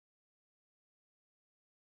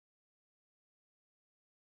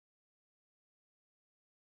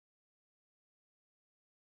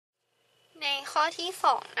ในข้อที่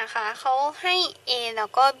2นะคะเขาให้ A แล้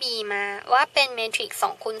วก็ B มาว่าเป็นเมทริกซ์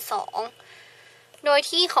2 คูณ 2โดย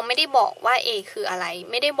ที่เขาไม่ได้บอกว่า A คืออะไร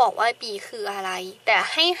ไม่ได้บอกว่า B คืออะไรแต่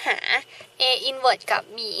ให้หา A inverse กับ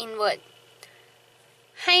B inverse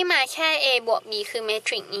ให้มาแค่ A บวก B คือเมท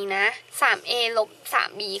ริกซ์นี้นะ 3A ลบ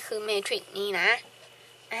 3B คือเมทริกซ์นี้นะ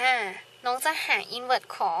น้องจะหา inverse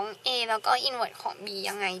ของ A แล้วก็ inverse ของ B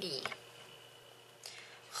ยังไงดี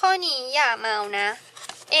ข้อนี้อย่าเมานะ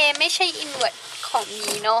A ไม่ใช่ inverse ของ B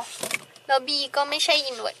เนาะแล้ว B ก็ไม่ใช่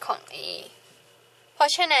inverse ของ A เพรา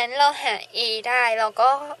ะฉะนั้นเราหา A ได้เราก็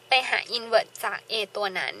ไปหา inverse จาก A ตัว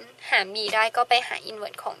นั้นหา B ได้ก็ไปหา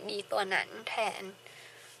inverse ของ B ตัวนั้นแทน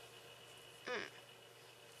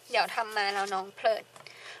เดี๋ยวทำมาแล้วน้องเพลิด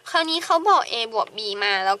คราวนี้เขาบอก A บวก B ม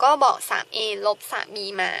าแล้วก็บอก 3A ลบ 3B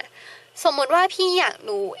มาสมมติว่าพี่อยาก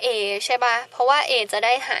รู้ A ใช่ปะเพราะว่า A จะไ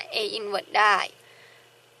ด้หา A inverse ได้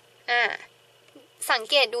สัง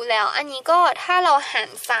เกตดูแล้วอันนี้ก็ถ้าเราหาร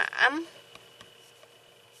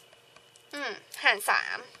หาร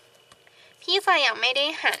3พี่จะยังไม่ได้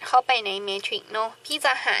หารเข้าไปในเมทริกซ์เนาะพี่จ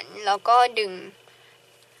ะหารแล้วก็ดึง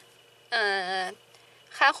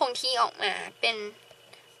ค่าคงที่ออกมาเป็น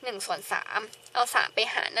1/3เอา3ไป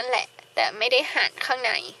หารนั่นแหละแต่ไม่ได้หารข้างใ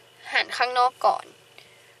นหารข้างนอกก่อน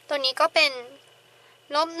ตัวนี้ก็เป็น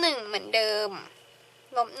-1เหมือนเดิม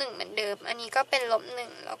-1เหมือนเดิมอันนี้ก็เป็น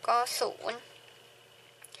-1แล้วก็0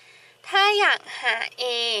ถ้าอยากหา A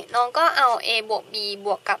น้องก็เอา A บวก B บ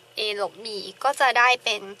วกกับ A ลบ B ก็จะได้เ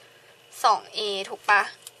ป็น 2A ถูกปะ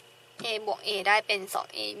A บวก A ได้เป็น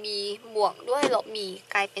 2A B บวกด้วยลบ B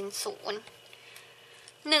กลายเป็น0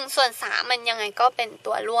 1/3มันยังไงก็เป็น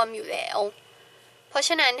ตัวร่วมอยู่แล้วเพราะฉ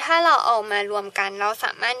ะนั้นถ้าเราเอามารวมกันเราส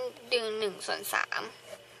ามารถดึง1/3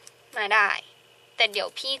มาได้แต่เดี๋ยว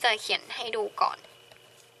พี่จะเขียนให้ดูก่อน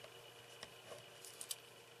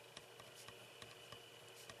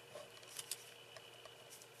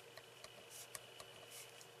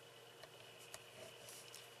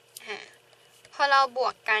พอเราบว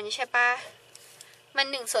กกันใช่ปะมัน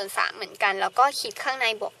1/3เหมือนกันแล้วก็คิดข้างใน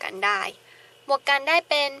บวกกันได้บวกกันได้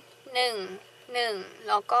เป็น1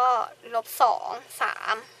แล้วก็-2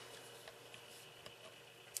 3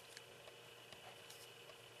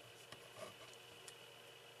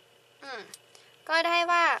ก็ได้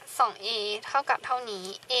ว่า 2A เท่ากับเท่านี้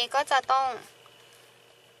A ก็จะต้อง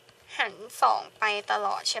หาร2ไปตล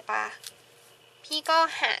อดใช่ปะพี่ก็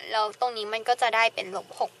หารแล้วตรงนี้มันก็จะได้เป็น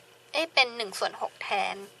-6เป็น1/6แท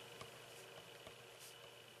น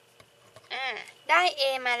ได้ A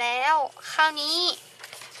มาแล้วคราวนี้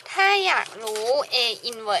ถ้าอยากรู้ A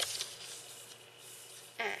inverse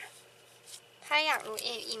ถ้าอยากรู้ A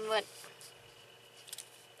inverse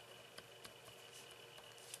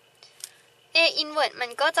A inverse มั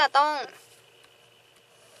นก็จะต้อง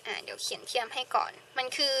เดี๋ยวเขียนเทียมให้ก่อนมัน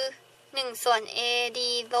คือ1/AD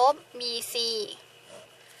ลบ BC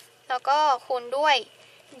แล้วก็คูณด้วย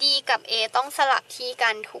D กับ A ต้องสลับที่กั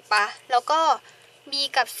นถูกปะแล้วก็ B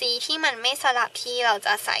กับ C ที่มันไม่สลับที่เราจ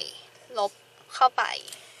ะใส่ลบเข้าไป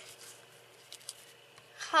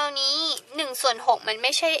คราวนี้1/6มันไ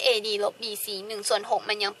ม่ใช่ AD ลบ BC 1/6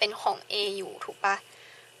มันยังเป็นของ A อยู่ถูกปะ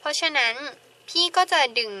เพราะฉะนั้นพี่ก็จะ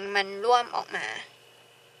ดึงมันร่วมออกมา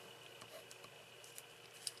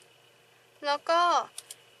แล้วก็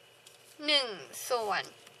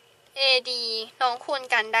1/AD น้องคูณ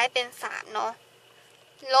กันได้เป็น3เนาะ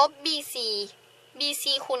ลบ BC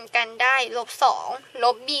คูณกันได้-2ล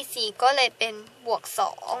บ BC ก็เลยเป็น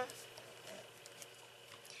-2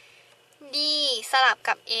 D สลับ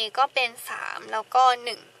กับ A ก็เป็น3แล้วก็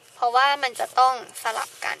1เพราะว่ามันจะต้องสลับ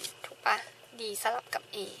กันถูกปะ D สลับกับ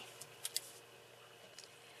A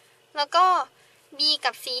แล้วก็ B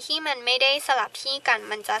กับ C ที่มันไม่ได้สลับที่กัน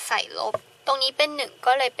มันจะใส่ลบตรงนี้เป็น1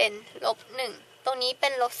ก็เลยเป็น-1ตรงนี้เป็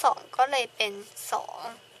น-2ก็เลยเป็น2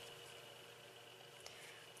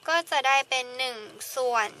ก็จะได้เป็น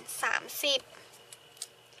1/30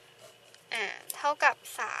เท่ากับ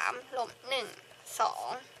3ลบ1 2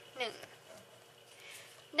 1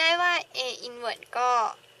ได้ว่า A inverse ก็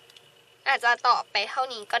อาจจะตอบไปเท่า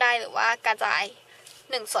นี้ก็ได้หรือว่ากระจาย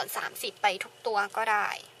1/30ไปทุกตัวก็ได้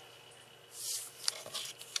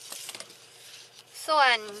ส่ว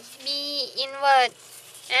น B inverse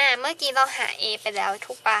เมื่อกี้เราหา A ไปแล้ว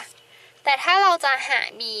ถูกปะแต่ถ้าเราจะหา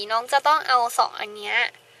B น้องจะต้องเอา2อันเนี้ย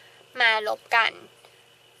มาลบกัน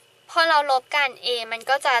พอเราลบกัน A มัน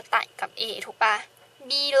ก็จะตัดกับ A ถูกปะ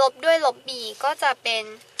B ลบด้วยลบ B ก็จะเป็น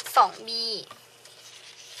 2B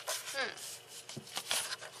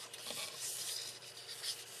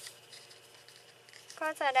ก็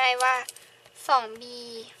จะได้ว่า 2B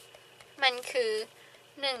มันคือ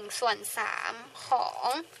1/3ของ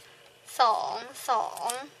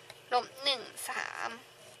2 ลบ1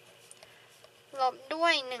 3ลบด้ว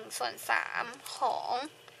ย1 ส่วน 3ของ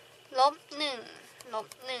ลบ1ลบ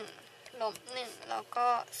1ลบ1แล้วก็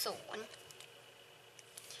0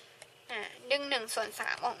ดึง1 ส่วน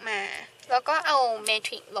 3ออกมาแล้วก็เอาเมท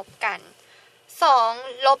ริกซ์ลบกัน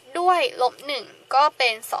2ลบด้วยลบ1ก็เป็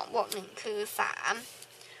น2บวก1คือ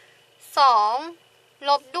3 2ล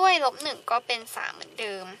บด้วยลบ1ก็เป็น3เหมือนเ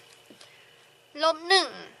ดิมลบ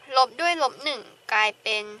1ลบด้วยลบ1กลายเ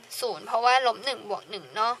ป็น0เพราะว่าลบ1บวก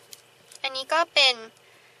1เนาะอันนี้ก็เป็น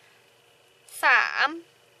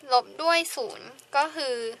3ลบด้วย0ก็คื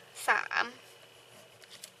อ3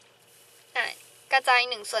กระจาย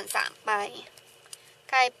1 ส่วน 3ไป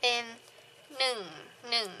กลายเป็น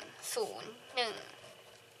1 1 0 1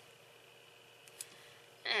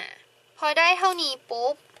พอได้เท่านี้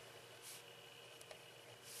ปุ๊บ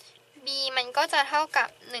b มันก็จะเท่ากับ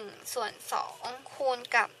1 ส่วน 2คูณ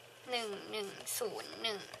กับ1 1 0 1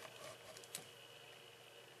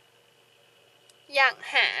อยาก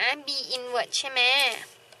หา b inverse ใช่ไหม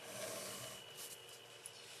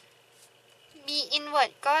b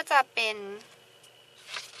inverse ก็จะเป็น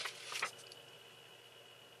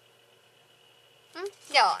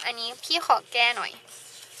เดี๋ยวอันนี้พี่ขอแก้หน่อย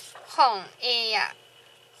ของ a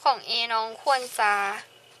ของ a น้องควรจะ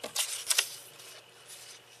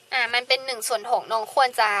มันเป็น1 ส่วน 6น้องควร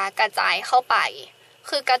จะกระจายเข้าไป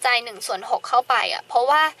คือกระจาย1 ส่วน 6เข้าไปเพราะ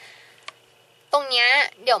ว่าตรงเนี้ย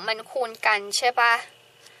เดี๋ยวมันคูณกันใช่ปะ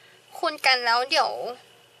คูณกันแล้วเดี๋ยว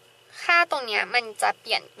ค่าตรงเนี้ยมันจะเป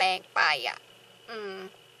ลี่ยนแปลงไป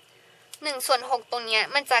1 ส่วน 6ตรงเนี้ย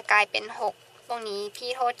มันจะกลายเป็น6ตรงนี้พี่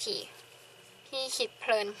โทษทีพี่คิดเพ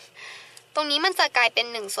ลินตรงนี้มันจะกลายเป็น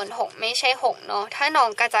1 ส่วน 6ไม่ใช่6เนาะถ้าน้อง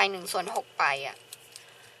กระจาย1 ส่วน 6ไป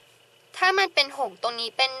ถ้ามันเป็น6ตรงนี้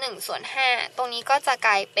เป็น1 ส่วน 5ตรงนี้ก็จะก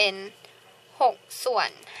ลายเป็น6 ส่วน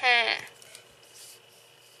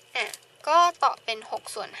 5ก็ต่อเป็น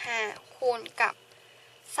6 ส่วน 5คูณกับ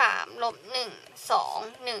3ลบ1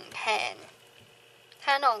 2 1แทนถ้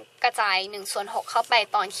าน้องกระจาย1 ส่วน 6เข้าไป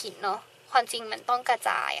ตอนขีดเนาะความจริงมันต้องกระ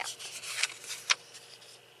จาย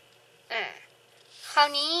คราว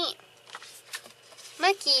นี้เ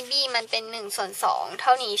มื่อกี้ b มันเป็น1 ส่วน 2เท่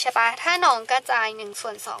านี้ใช่ปะถ้าน้องกระจาย1 ส่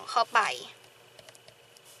วน 2เข้าไป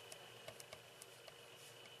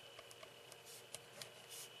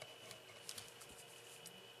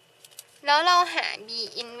แล้วเราหา b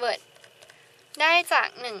inverse ได้จาก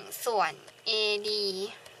1 ส่วน ad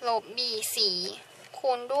ลบ bc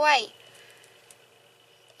คูณด้วย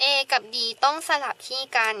a กับ d ต้องสลับที่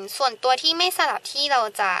กันส่วนตัวที่ไม่สลับที่เรา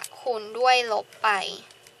จะคูณด้วยลบไป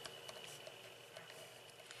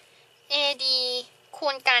ad คู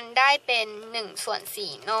ณกันได้เป็น1 ส่วน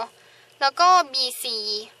 4เนาะแล้วก็ bc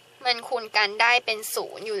มันคูณกันได้เป็น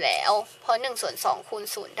0อยู่แล้วเพราะ1 ส่วน 2คูณ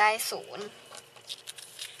0ได้0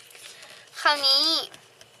คราวนี้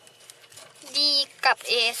d กับ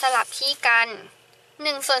a สลับที่กัน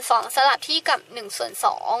1 ส่วน 2สลับที่กับ1 ส่วน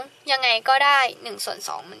 2ยังไงก็ได้1 ส่วน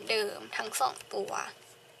 2เหมือนเดิมทั้ง2ตัว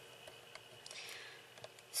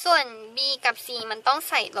ส่วน b กับ c มันต้อง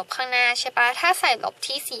ใส่ลบข้างหน้าใช่ปะถ้าใส่ลบ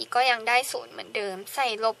ที่ c ก็ยังได้0เหมือนเดิมใส่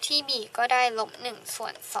ลบที่ b ก็ได้ลบ1 ส่ว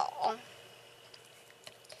น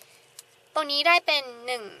 2ตรงนี้ได้เป็น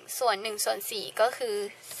1 ส่วน 1 ส่วน 4ก็คือ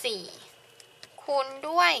4คูณ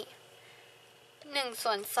ด้วย1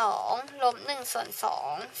 ส่วน 2ลบ1 ส่วน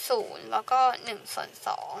 2 0แล้วก็1 ส่วน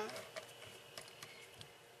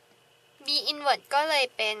 2 b inverse ก็เลย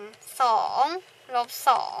เป็น2ลบ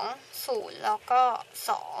2 0แล้วก็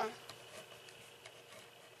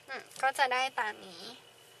2ก็จะได้ตามนี้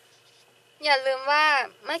อย่าลืมว่า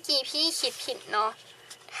เมื่อกี้พี่คิดผิดเนาะ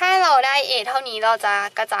ถ้าเราได้ a เท่านี้เราจะ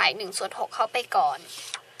กระจาย1 ส่วน 6เข้าไปก่อน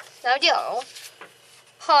แล้วเดี๋ยว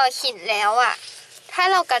พอคิดแล้วถ้า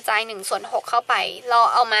เรากระจาย1 ส่วน 6เข้าไปเรา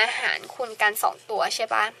เอามาหารคูณกัน2ตัวใช่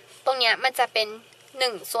ปะตรงเนี้ยมันจะเป็น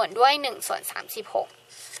1 ส่วนด้วย1 ส่วน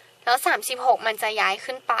 36แล้ว36มันจะย้าย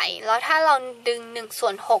ขึ้นไปแล้วถ้าเราดึง1 ส่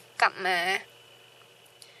วน 6กลับมา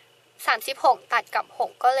36ตัดกับ6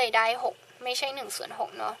ก็เลยได้6ไม่ใช่1 ส่วน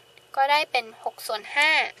 6เนาะก็ได้เป็น6 ส่วน 5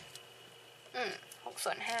 6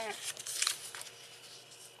 ส่วน 5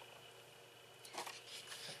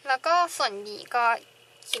แล้วก็ส่วน b ก็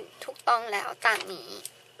คิดถูกต้องแล้วตามนี้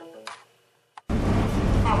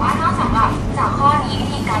แต่ว่าถ้าสำหรับจากข้อนี้วิ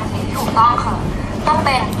ธีการเขียนที่ถูกต้องค่ะต้องเ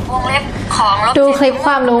ป็นวงเล็บของดูคลิปค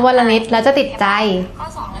วามรู้วันละนิดแล้วจะติดใจข้อ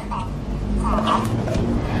2เลยตอบ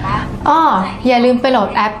3อย่าลืมไปโหลด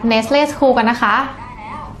แอป Nestle School กันนะคะ